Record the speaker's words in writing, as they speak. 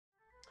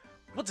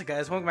What's up,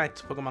 guys? Welcome back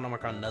to Pokemon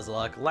Omicron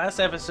Nuzlocke. Last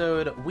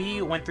episode,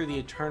 we went through the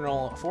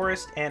Eternal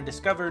Forest and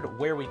discovered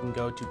where we can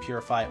go to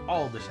purify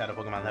all of the Shadow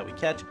Pokemon that we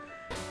catch.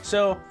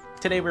 So,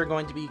 today we're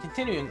going to be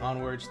continuing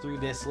onwards through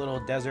this little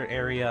desert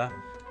area,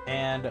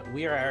 and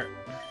we are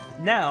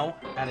now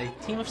at a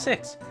team of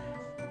 6.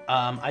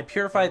 I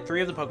purified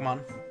 3 of the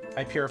Pokemon.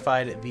 I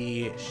purified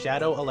the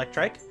Shadow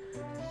Electrike.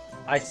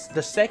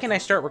 The second I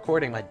start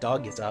recording, my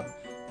dog gets up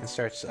and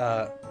starts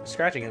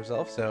scratching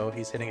himself, so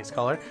he's hitting his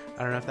collar.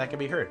 I don't know if that can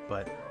be heard,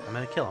 but I'm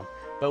gonna kill him.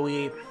 But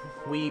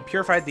we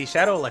purified the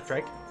Shadow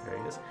Electrike. There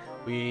he is.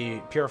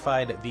 We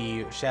purified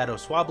the Shadow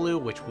Swablu,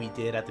 which we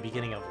did at the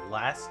beginning of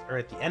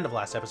at the end of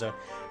last episode,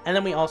 and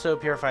then we also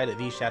purified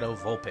the Shadow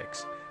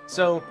Vulpix.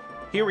 So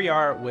here we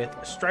are with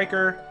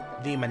Striker,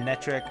 the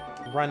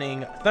Manectric,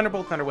 running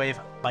Thunderbolt, Thunderwave,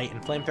 Bite,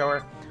 and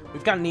Flamethrower.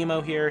 We've got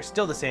Nemo here,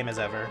 still the same as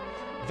ever.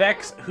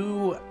 Vex,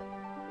 who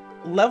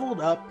leveled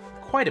up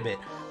quite a bit.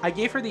 I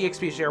gave her the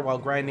XP share while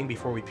grinding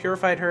before we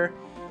purified her,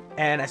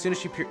 and as soon as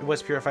she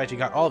was purified, she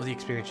got all of the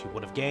experience she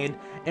would have gained,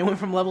 and went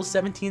from level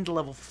 17 to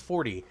level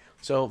 40.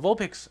 So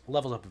Vulpix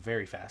levels up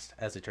very fast,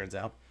 as it turns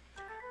out.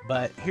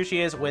 But here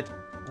she is with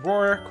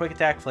Roar, Quick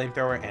Attack,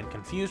 Flamethrower, and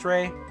Confuse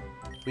Ray.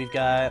 We've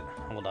got,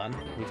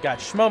 we've got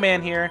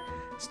Schmoman here,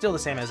 still the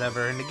same as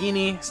ever.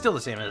 Nagini, still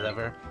the same as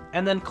ever.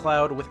 And then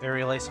Cloud with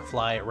Aerial Ace,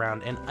 Fly,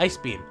 Round, and Ice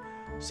Beam.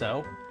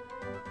 So,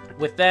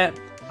 with that,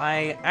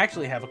 I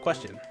actually have a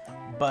question.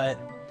 But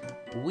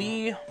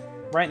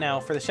right now,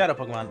 for the Shadow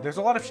Pokemon, there's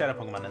a lot of Shadow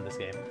Pokemon in this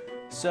game.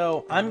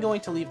 So I'm going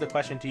to leave the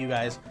question to you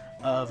guys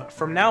of,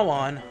 from now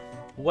on,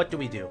 what do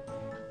we do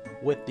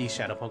with these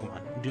Shadow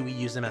Pokemon? Do we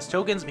use them as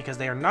tokens because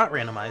they are not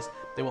randomized?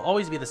 They will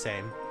always be the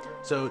same.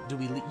 So do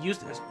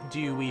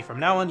we from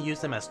now on use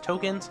them as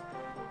tokens?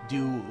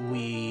 Do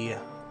we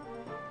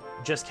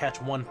just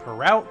catch one per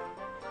route?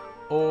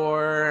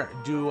 Or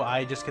do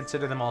I just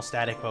consider them all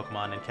static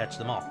Pokemon and catch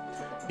them all?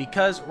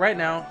 Because right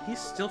now, he's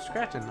still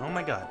scratching. Oh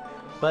my god.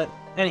 But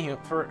anywho,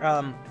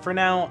 for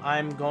now,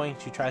 I'm going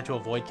to try to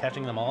avoid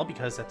catching them all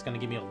because that's going to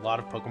give me a lot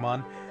of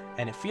Pokemon.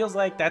 And it feels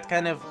like that's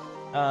kind of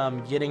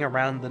getting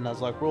around the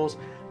Nuzlocke rules.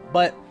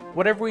 But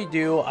whatever we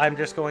do, I'm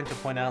just going to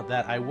point out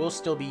that I will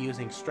still be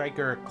using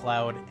Striker,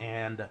 Cloud,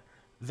 and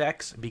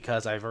Vex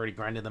because I've already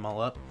grinded them all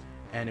up.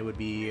 And it would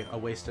be a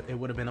waste. It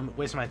would have been a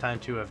waste of my time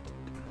to have,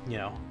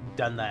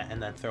 done that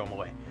and then throw them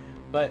away.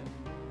 But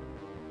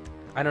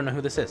I don't know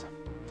who this is.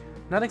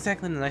 Not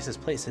exactly the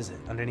nicest place, is it?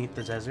 Underneath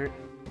the desert.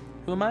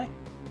 Who am I?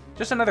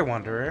 Just another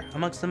wanderer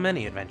amongst the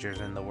many adventures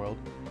in the world.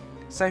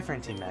 Cypher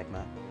and Team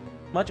Magma.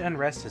 Much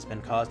unrest has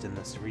been caused in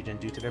this region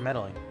due to their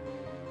meddling.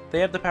 They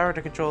have the power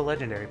to control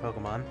legendary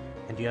Pokemon,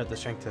 and do you have the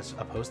strength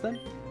to oppose them?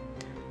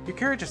 Your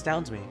courage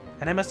astounds me,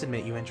 and I must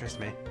admit you interest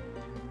me.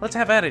 Let's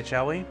have at it,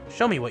 shall we?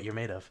 Show me what you're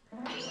made of.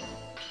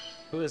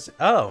 Who is...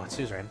 Oh, it's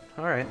Suzerain.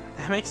 Alright,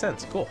 that makes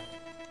sense. Cool.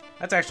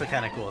 That's actually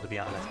kind of cool, to be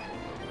honest.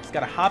 It's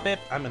got a Hoppip.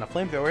 I'm going to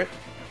Flamethrower it.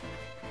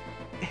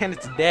 And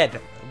it's dead.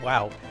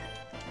 Wow.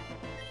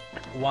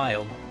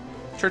 Wild.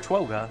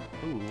 Churchwoga.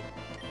 Ooh.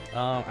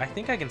 I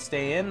think I can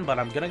stay in, but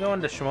I'm going to go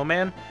into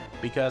Schmoman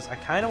because I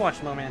kind of want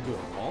Schmoman to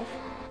evolve.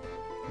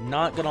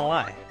 Not going to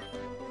lie.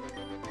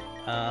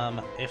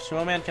 If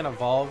Schmoman can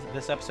evolve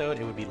this episode,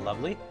 it would be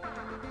lovely.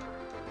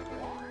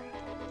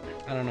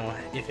 I don't know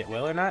if it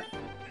will or not.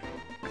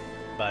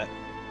 But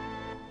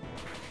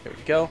there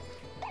we go.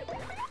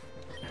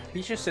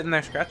 He's just sitting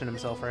there scratching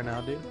himself right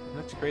now, dude.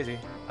 That's crazy.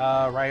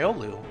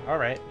 Riolu.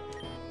 Alright.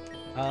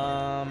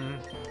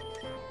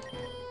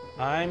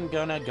 I'm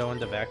gonna go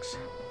into Vex.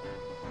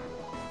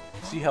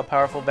 See how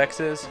powerful Vex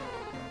is?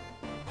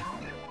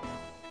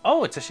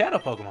 Oh, it's a Shadow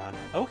Pokemon.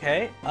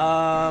 Okay.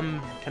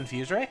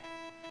 Confuse Ray?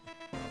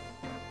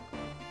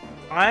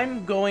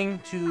 I'm going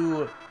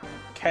to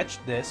catch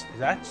this.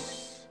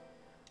 That's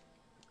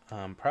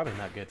probably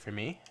not good for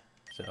me.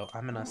 So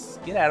I'm gonna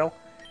skedaddle.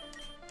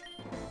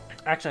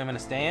 Actually, I'm gonna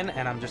stay in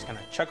and I'm just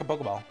gonna chuck a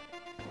Pokeball.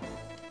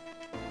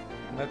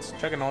 Let's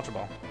chuck an Ultra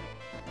Ball.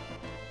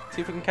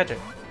 See if we can catch it.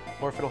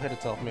 Or if it'll hit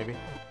itself, maybe.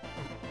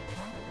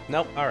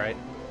 Nope, alright.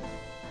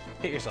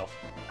 Hit yourself.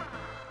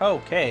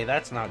 Okay,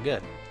 that's not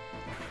good.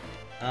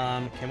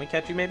 Can we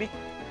catch you, maybe?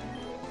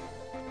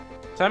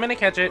 So I'm gonna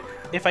catch it.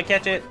 If I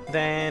catch it,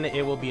 then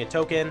it will be a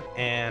token,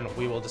 and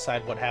we will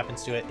decide what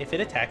happens to it. If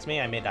it attacks me,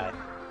 I may die.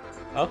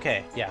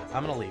 Okay, yeah,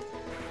 I'm gonna leave.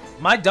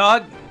 My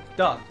dog,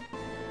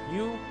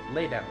 you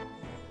lay down.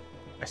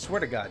 I swear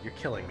to God, you're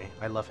killing me.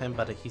 I love him,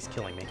 but he's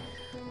killing me.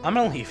 I'm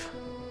gonna leave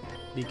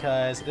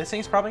because this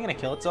thing's probably gonna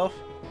kill itself.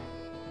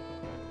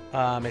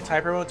 Its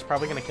Hyper Mode's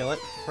probably gonna kill it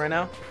right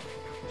now.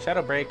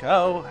 Shadow Break.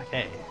 Oh,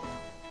 okay.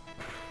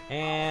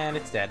 And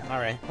it's dead. All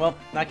right. Well,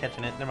 not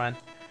catching it. Never mind.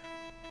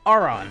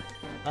 Aron.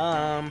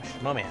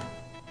 Schmoman.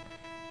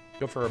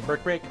 Go for a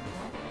Brick Break.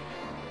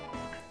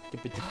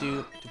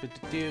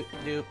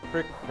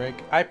 Brick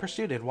Break. I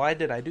pursued it. Why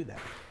did I do that?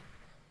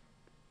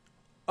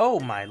 Oh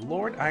my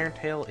lord, Iron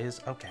Tail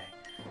is okay.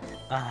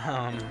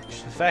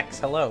 Vex,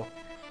 hello.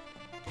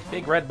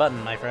 Big red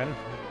button, my friend.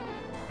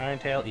 Iron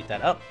Tail, eat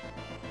that up.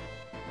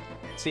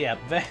 So yeah,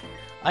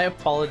 I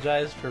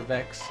apologize for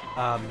Vex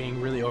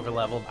being really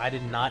overleveled. I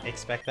did not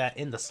expect that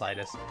in the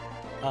slightest.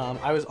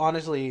 I was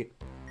honestly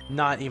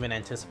not even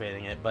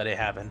anticipating it, but it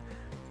happened.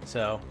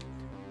 So,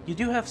 you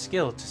do have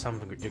skill to some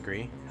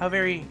degree. How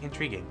very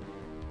intriguing.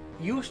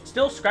 You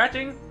still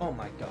scratching? Oh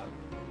my god.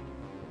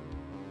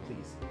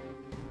 Please.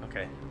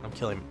 Okay, I'm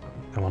killing.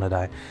 I want to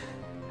die.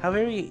 How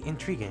very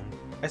intriguing.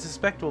 I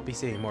suspect we'll be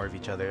seeing more of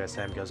each other as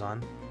time goes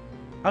on.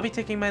 I'll be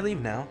taking my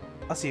leave now.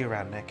 I'll see you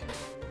around, Nick.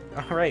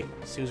 Alright,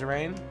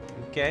 Suzerain.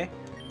 Okay.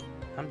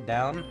 I'm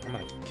down. I'm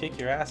gonna kick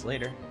your ass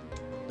later.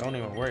 Don't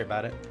even worry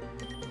about it.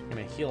 I'm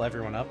gonna heal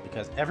everyone up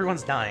because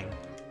everyone's dying.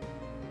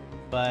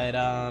 But,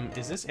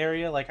 is this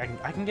area, like,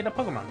 I can get a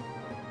Pokemon?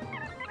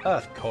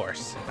 Of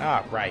course.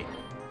 Alright.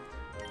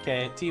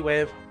 Okay,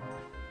 T-Wave.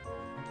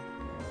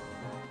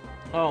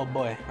 Oh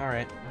boy,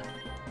 alright.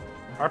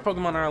 Our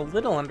Pokemon are a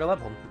little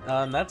underleveled.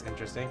 That's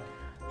interesting.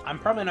 I'm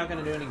probably not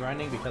gonna do any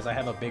grinding because I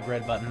have a big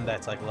red button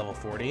that's like level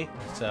 40,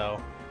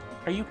 so...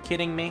 Are you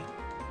kidding me?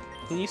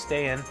 Can you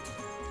stay in?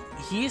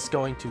 He's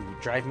going to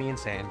drive me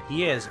insane.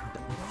 He has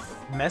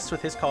messed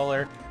with his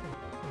collar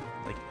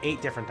like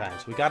 8 different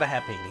times. We gotta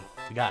have Amy.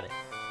 We got it.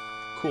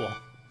 Cool.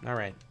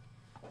 Alright.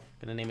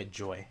 Gonna name it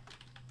Joy.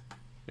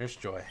 There's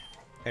Joy.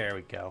 There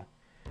we go.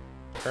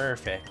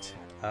 Perfect.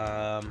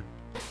 Let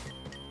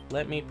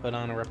me put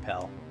on a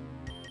Repel.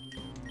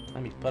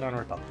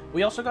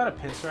 We also got a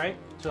Pinsir,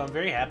 so I'm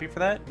very happy for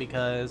that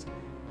because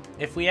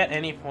if we at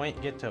any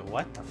point get to...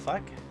 What the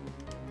fuck?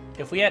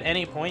 If we at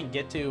any point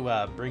get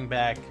to bring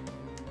back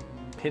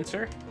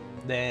Pinsir,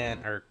 then,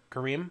 or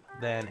Kareem,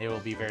 then it will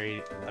be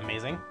very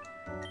amazing.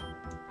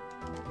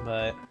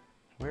 But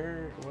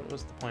what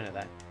was the point of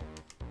that?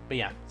 But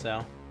yeah,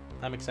 so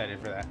I'm excited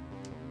for that.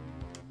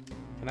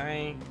 Can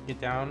I get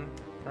down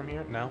from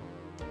here? No.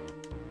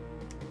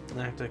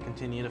 I have to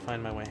continue to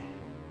find my way.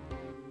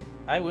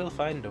 I will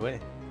find a way.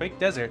 Quake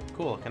Desert,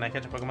 cool. Can I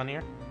catch a Pokemon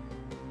here?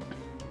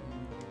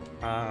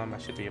 I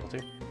should be able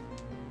to.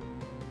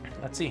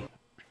 Let's see.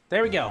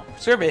 There we go.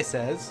 Survey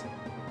says...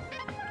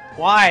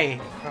 Why?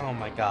 Oh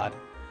my god.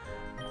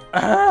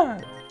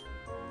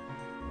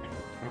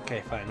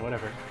 Okay, fine,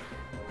 whatever.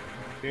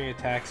 Fury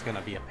attack's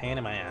gonna be a pain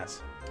in my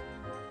ass.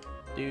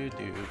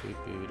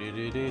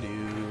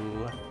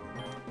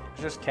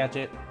 Just catch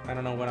it. I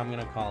don't know what I'm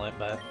gonna call it,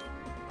 but...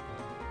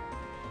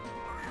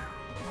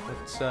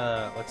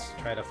 Let's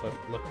try to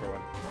look for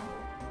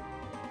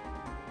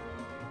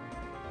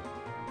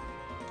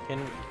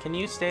one. Can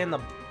you stay in the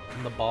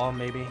ball,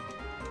 maybe?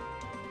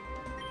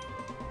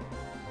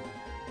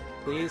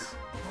 Please?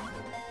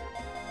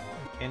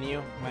 Can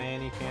you, by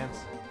any chance?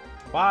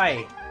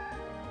 Why?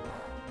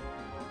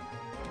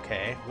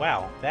 Okay,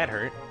 wow, that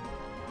hurt.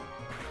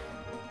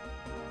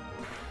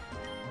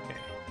 Okay.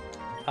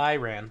 I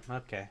ran.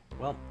 Okay,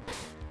 well,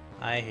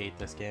 I hate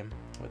this game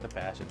with a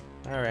passion.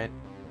 Alright.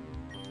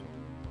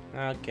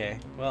 Okay,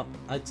 well,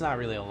 it's not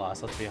really a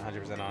loss, let's be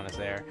 100% honest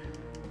there.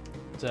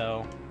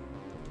 So,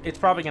 it's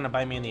probably going to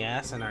bite me in the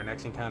ass, and our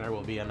next encounter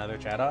will be another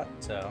Chatot,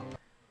 so...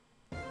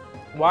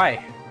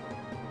 Why?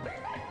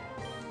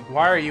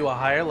 Why are you a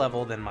higher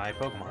level than my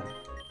Pokemon?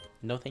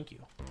 No thank you.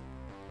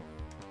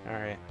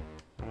 Alright,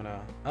 I'm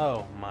gonna...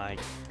 Oh my...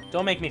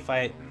 Don't make me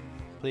fight.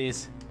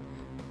 Please.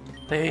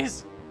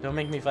 Please! Don't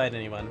make me fight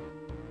anyone.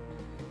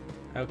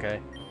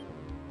 Okay.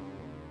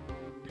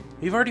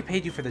 We've already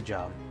paid you for the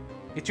job.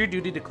 It's your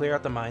duty to clear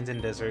out the mines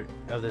and desert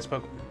of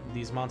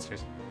these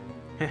monsters.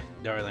 Heh,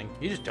 darling,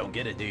 you just don't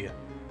get it, do you?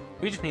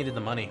 We just needed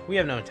the money. We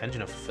have no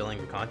intention of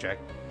fulfilling the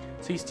contract.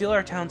 So you steal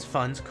our town's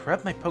funds,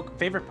 corrupt my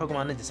favorite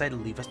Pokemon, and decide to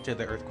leave us to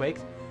the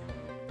earthquakes?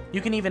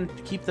 You can even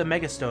keep the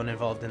Mega Stone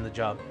involved in the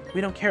job. We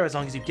don't care as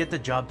long as you get the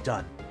job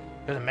done.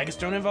 There's a Mega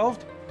Stone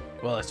involved?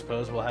 Well, I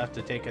suppose we'll have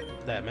to take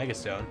that Mega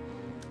Stone.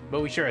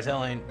 But we sure as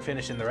hell ain't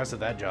finishing the rest of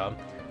that job.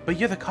 But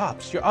you're the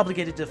cops. You're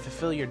obligated to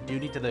fulfill your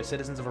duty to the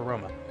citizens of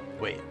Aroma.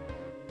 Wait,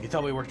 you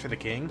thought we worked for the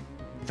king?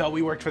 You thought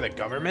we worked for the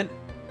government?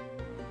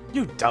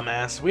 You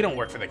dumbass, we don't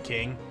work for the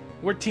king.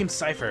 We're Team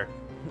Cypher.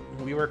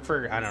 We work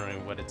for, I don't know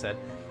what it said.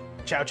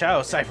 Chow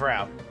chow, Cypher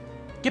out.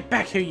 Get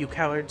back here, you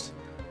cowards.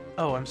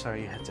 Oh, I'm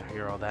sorry you had to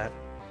hear all that.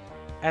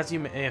 As you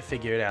may have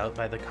figured out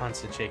by the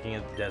constant shaking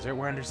of the desert,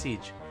 we're under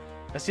siege.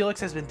 A Steelix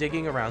has been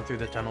digging around through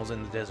the tunnels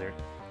in the desert.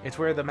 It's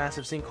where the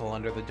massive sinkhole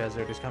under the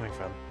desert is coming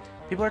from.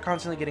 People are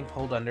constantly getting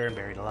pulled under and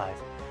buried alive.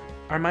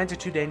 Our mines are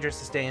too dangerous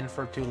to stay in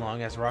for too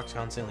long as rocks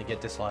constantly get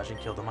dislodged and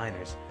kill the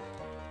miners.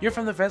 You're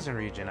from the Vezin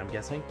region, I'm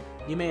guessing.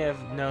 You may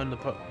have known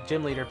the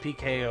gym leader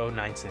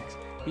PKO96.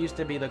 He used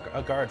to be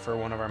a guard for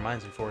one of our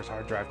mines before his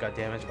hard drive got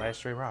damaged by a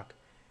stray rock.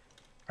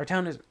 Our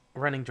town is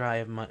running dry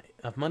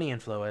of money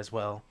inflow as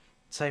well.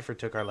 Cypher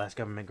took our last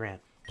government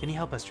grant. Can you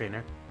help us,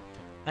 trainer?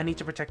 I need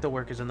to protect the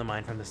workers in the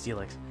mine from the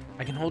Steelix.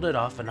 I can hold it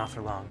off, but not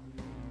for long.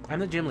 I'm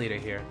the gym leader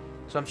here,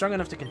 so I'm strong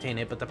enough to contain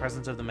it, but the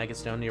presence of the Mega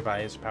Stone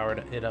nearby has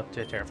powered it up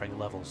to terrifying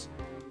levels.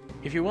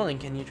 If you're willing,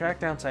 can you track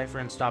down Cypher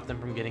and stop them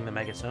from getting the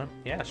Mega Stone?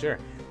 Yeah, sure.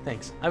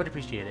 Thanks. I would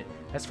appreciate it.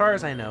 As far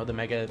as I know, the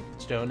Mega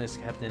Stone is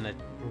kept in a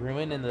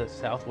ruin in the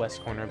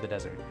southwest corner of the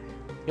desert.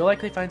 You'll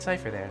likely find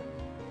Cypher there.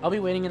 I'll be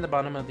waiting in the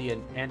bottom of the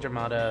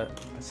Andromeda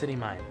City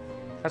Mine.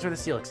 That's where the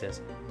Steelix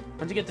is.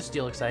 Once you get the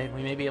Steelix site,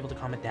 we may be able to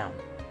calm it down.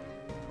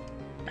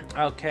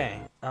 Okay,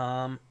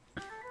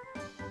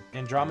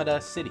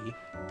 Andromeda City.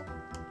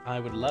 I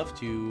would love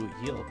to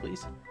heal,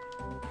 please.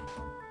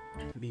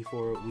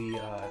 Before we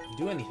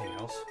do anything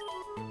else.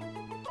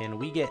 And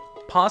we get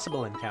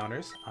possible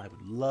encounters. I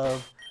would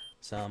love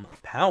some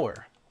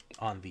power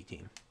on the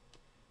team.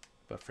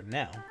 But for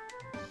now,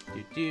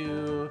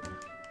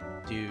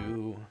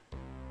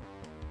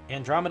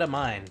 Andromeda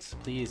Mines,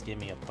 please give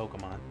me a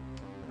Pokemon.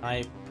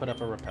 I put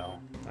up a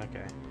repel.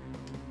 Okay.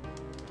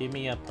 Give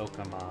me a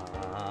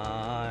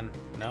Pokemon.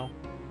 No?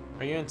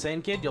 Are you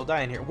insane, kid? You'll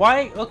die in here.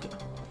 Why? Okay.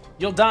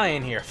 You'll die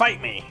in here.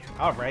 Fight me.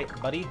 All right,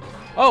 buddy.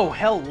 Oh,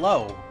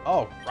 hello.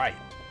 All right.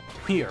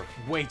 We are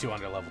way too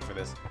underleveled for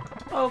this.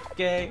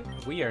 Okay.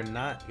 We are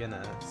not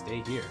gonna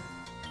stay here.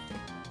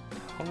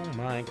 Oh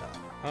my god.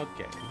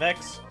 Okay.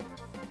 Vex,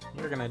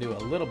 you're gonna do a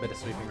little bit of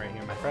sweeping right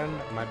here, my friend.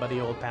 My buddy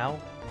old pal.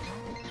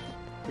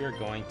 We're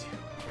going to...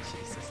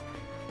 Jesus.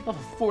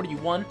 Level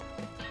 41.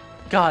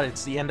 God,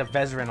 it's the end of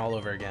Vezrin all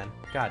over again.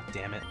 God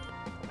damn it.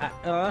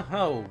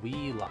 Oh,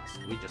 we lost.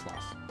 We just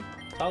lost.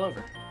 It's all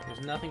over.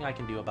 There's nothing I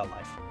can do about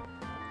life.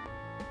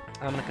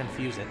 I'm gonna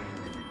confuse it.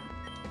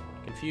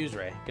 Confuse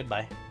Ray.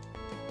 Goodbye.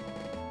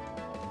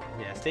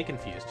 Yeah, stay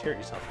confused. Hurt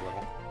yourself a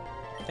little.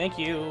 Thank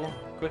you.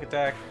 Quick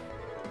attack.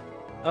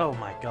 Oh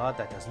my god,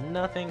 that does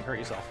nothing. Hurt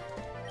yourself.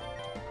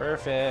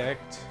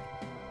 Perfect.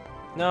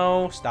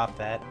 No, stop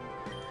that.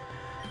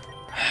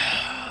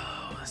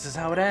 This is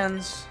how it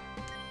ends.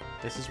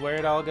 This is where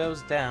it all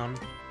goes down.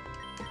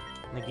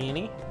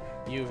 Nagini,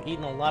 you've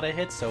eaten a lot of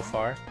hits so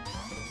far.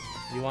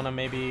 You want to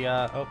maybe,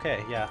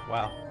 okay, yeah,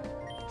 wow.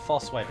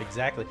 False swipe,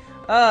 exactly.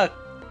 Are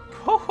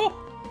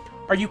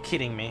you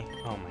kidding me?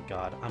 Oh my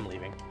god, I'm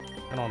leaving.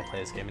 I don't want to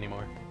play this game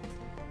anymore.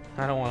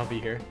 I don't want to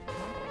be here.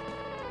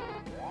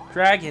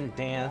 Dragon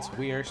Dance,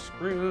 we are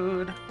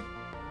screwed.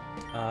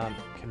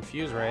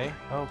 Confuse Ray,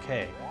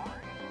 okay.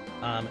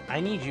 I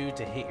need you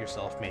to hit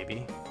yourself,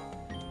 maybe.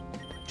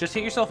 Just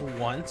hit yourself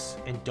once,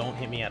 and don't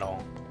hit me at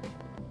all.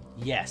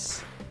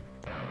 Yes.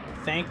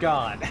 Thank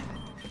God.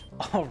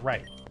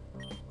 Alright.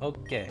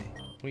 Okay.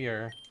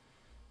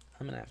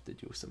 I'm gonna have to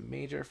do some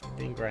major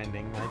fucking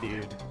grinding, my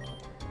dude.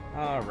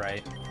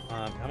 Alright.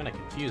 I'm gonna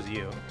confuse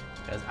you.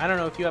 Because I don't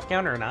know if you have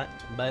counter or not,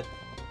 but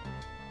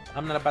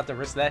I'm not about to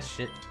risk that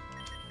shit.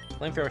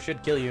 Flamethrower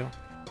should kill you.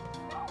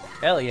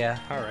 Hell yeah.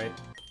 Alright.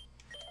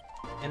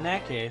 In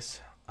that case,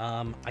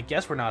 I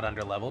guess we're not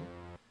underleveled.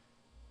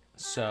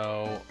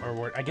 So,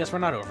 I guess we're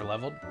not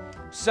overleveled.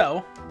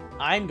 So,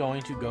 I'm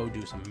going to go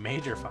do some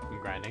major fucking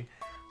grinding.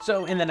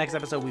 So, in the next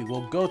episode, we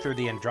will go through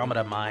the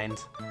Andromeda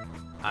Mines.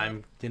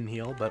 Didn't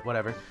heal, but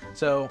whatever.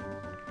 So,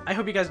 I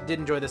hope you guys did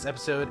enjoy this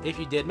episode. If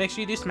you did, make sure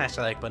you do smash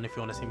the like button. If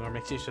you want to see more,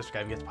 make sure you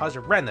subscribe and get to pause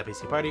your random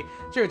PC party.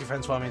 Share with your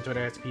friends, follow me on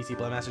Twitter at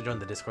PCBloodMaster. Join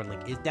the Discord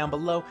link is down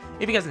below.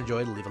 If you guys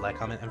enjoyed, leave a like,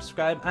 comment, and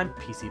subscribe. I'm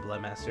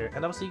PCBloodMaster,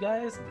 and I will see you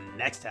guys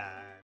next time.